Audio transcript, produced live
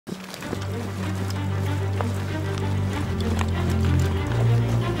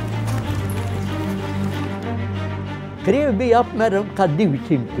Krievi bija apmēram kā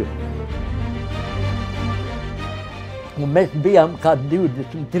 200. Un mēs bijām kā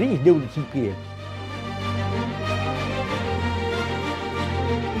 23, 25.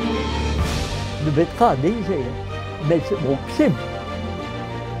 Bet kāda izēja? Mēs mūksim.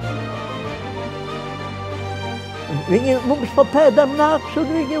 Viņi mums pa pēdām nāks un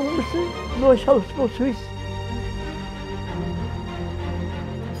viņi mums nošaus mūs visu.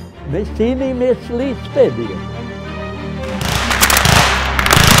 Mēs cīnījāmies līdz pēdējiem.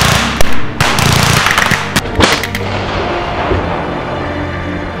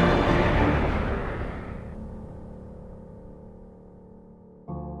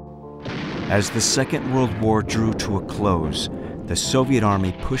 As the Second World War drew to a close, the Soviet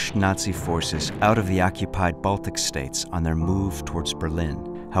army pushed Nazi forces out of the occupied Baltic states on their move towards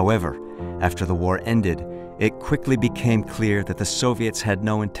Berlin. However, after the war ended, it quickly became clear that the Soviets had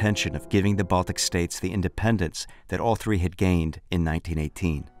no intention of giving the Baltic states the independence that all three had gained in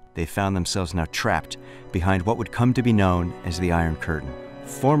 1918. They found themselves now trapped behind what would come to be known as the Iron Curtain.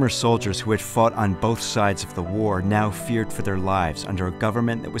 Former soldiers who had fought on both sides of the war now feared for their lives under a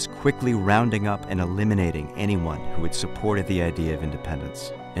government that was quickly rounding up and eliminating anyone who had supported the idea of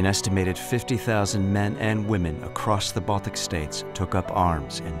independence. An estimated 50,000 men and women across the Baltic states took up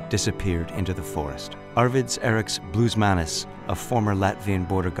arms and disappeared into the forest. Arvids Eriks Blusmanis, a former Latvian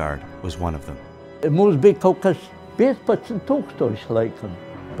border guard, was one of them. Mums bija kaut kas 15,000 laikam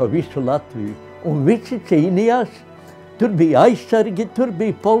pa visu Latviju, un visi cīnījās. Tur bija aizsargi, tur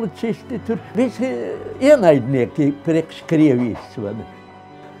bija policisti, tur visi ienaidnieki priekš Krievijas.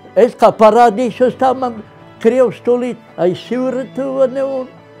 Es kā parādīšos, tā man Krievs tūlīt aiz Sivratu un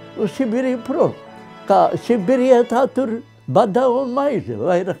uz Sibiriju prom. Kā Sibirijā tā tur badā un maize,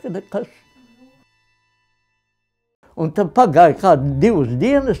 vairāk nekas. Un tad pagāja kādi 2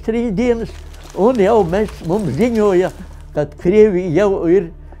 dienas, 3 dienas, un jau mums ziņoja, ka Krievija jau ir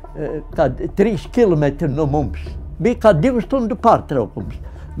kādi 3 kilometri no mums. Bija kā 2 stundu pārtraukums.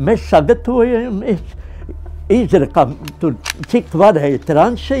 Mēs sagatavojamies, izrakām tur, cik varēja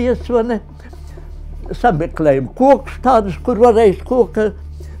tranšejas, vai ne? Sameklējam kokus tādus, kur varēja koka.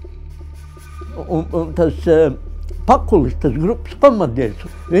 Un tas Pakulis, tas grupas komandieris,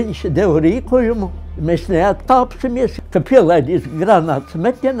 viņš deva rīkojumu. Mēs neatkāpsimies, ka pielaidīs granātas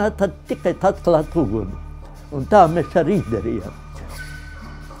metienā, tad tikai atklāt uguni. Un tā mēs arī izdarījām.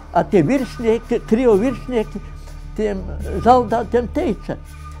 A tie virsnieki, Krievu virsnieki, tiem zaldātiem teica.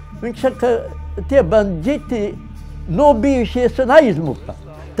 Viņš saka, tie banditi nobijušies un aizmuka.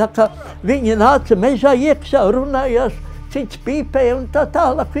 Tā kā viņi nāca mežā iekšā, runājās, cits pīpēja un tā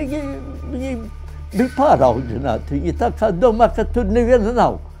tālāk. Viņi bija pāraudzināti. Viņi tā kā domā, ka tur neviena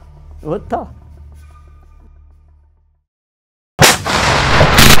nav. Ot tā.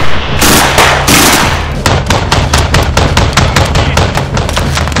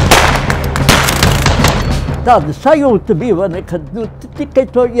 Tāda sajūta bija, kad tikai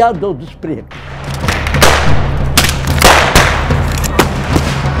to jādod uz priekšu.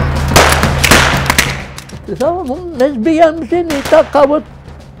 Mēs bijām, zini, tā kā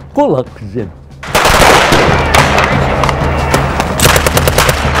kulaks, zini.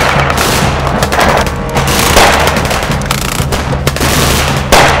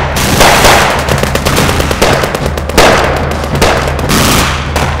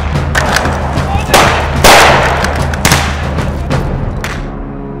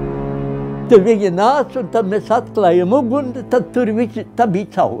 Tad viņi nāca, un tad mēs atklājām uguni, tad tur visi, tā bija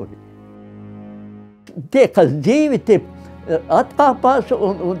cauri. Tie, kas dzīvi, tie atkāpās,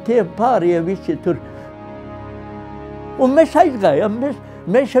 un tie pārējie visi tur. Un mēs aizgājām,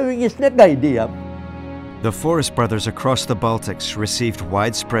 mēs jau viņus negaidījām. The Forest Brothers across the Baltics received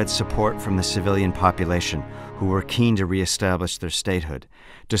widespread support from the civilian population, who were keen to re-establish their statehood,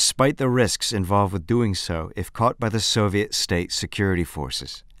 despite the risks involved with doing so if caught by the Soviet state security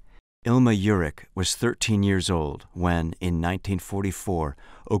forces. Ilma Jurik was 13 years old when, in 1944,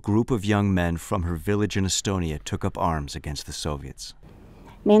 a group of young men from her village in Estonia took up arms against the Soviets.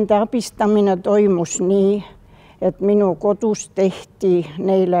 Nende abistamine toimus nii, et minu kodus tehti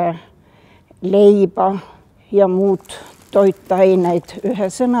neile leiba ja muud toitaineid.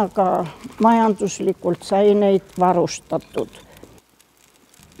 Ühesõnaga, majanduslikult sai neid varustatud.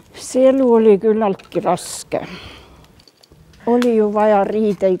 See elu oli küllaltki raske. Oli ju vaja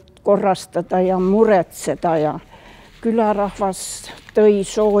riideid korrastada ja muretseda ja külarahvas tõi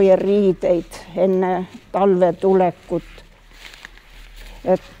sooja riideid enne talve tulekut.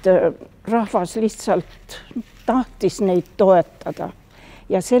 Et rahvas lihtsalt tahtis neid toetada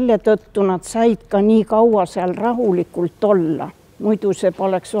ja selle tõttu nad said ka nii kaua seal rahulikult olla. Muidu see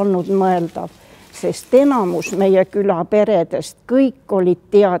poleks olnud mõeldav. sest enamus meie küla peredest kõik olid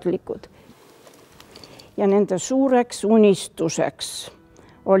teadlikud. Ja nende suureks unistuseks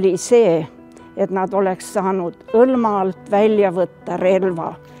oli see, et nad oleks saanud õlma alt välja võtta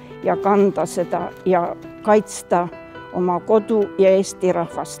relva ja kanda seda ja kaitsta oma kodu ja Eesti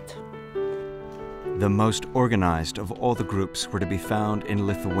rahvast. The most organized of all the groups were to be found in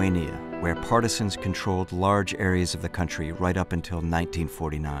Lithuania, where partisans controlled large areas of the country right up until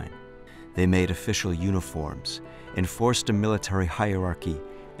 1949. They made official uniforms, enforced a military hierarchy,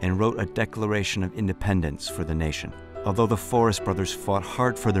 and wrote a declaration of independence for the nation. Although the Forest brothers fought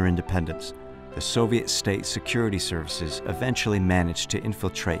hard for their independence, the Soviet state security services eventually managed to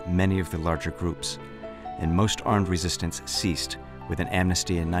infiltrate many of the larger groups, and most armed resistance ceased with an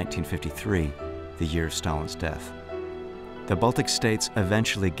amnesty in 1953, the year of Stalin's death. The Baltic states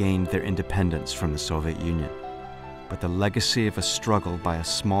eventually gained their independence from the Soviet Union, but the legacy of a struggle by a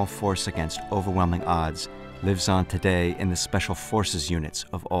small force against overwhelming odds lives on today in the Special Forces units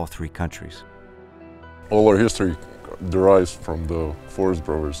of all three countries. All our history derives from the Forest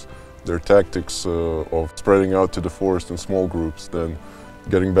brothers. Their tactics of spreading out to the forest in small groups, then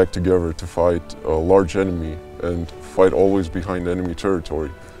getting back together to fight a large enemy and fight always behind enemy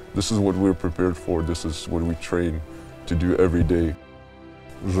territory. This is what we're prepared for, this is what we train to do every day.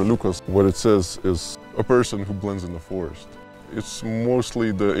 Žaliukas, what it says is a person who blends in the forest. It's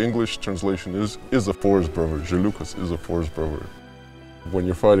mostly the English translation is a forest brother. Žaliukas is a forest brother. When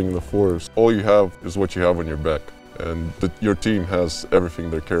you're fighting in the forest, all you have is what you have on your back. And your team has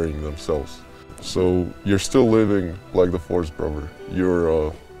everything they're carrying themselves. So you're still living like the forest brother.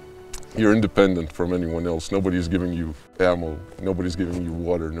 You're independent from anyone else. Nobody's giving you ammo, nobody's giving you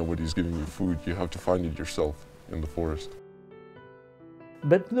water, nobody's giving you food. You have to find it yourself in the forest.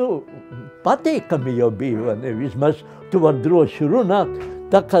 Bet, patīkami jau bija, ne? Vismaz tu var droši runāt.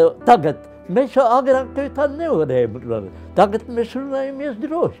 Tā kā tagad mēs jau agrāk tā nevarējām runāt. Tagad mēs runājamies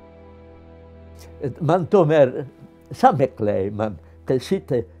droši. Man tomēr sameklēja, ka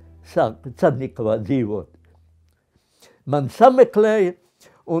šite sāk Carnikovā dzīvot. Man sameklēja,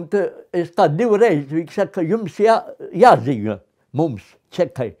 un es tā divreiz, viņš saka, jums jāziņo mums,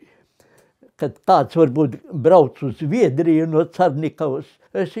 Čekai, kad kāds varbūt brauc uz Zviedriju no Carnikovas.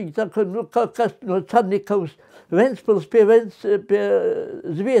 Es viņu saku, kas no Carnikovas, Ventspils pie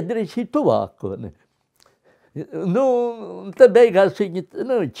Zviedrijas ir tuvāko, ne? Un tad beigās viņi,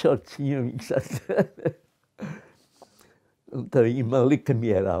 čorts viņu, viņš saka. Un tad viņi man lika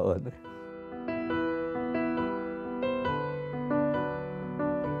mierā, ne?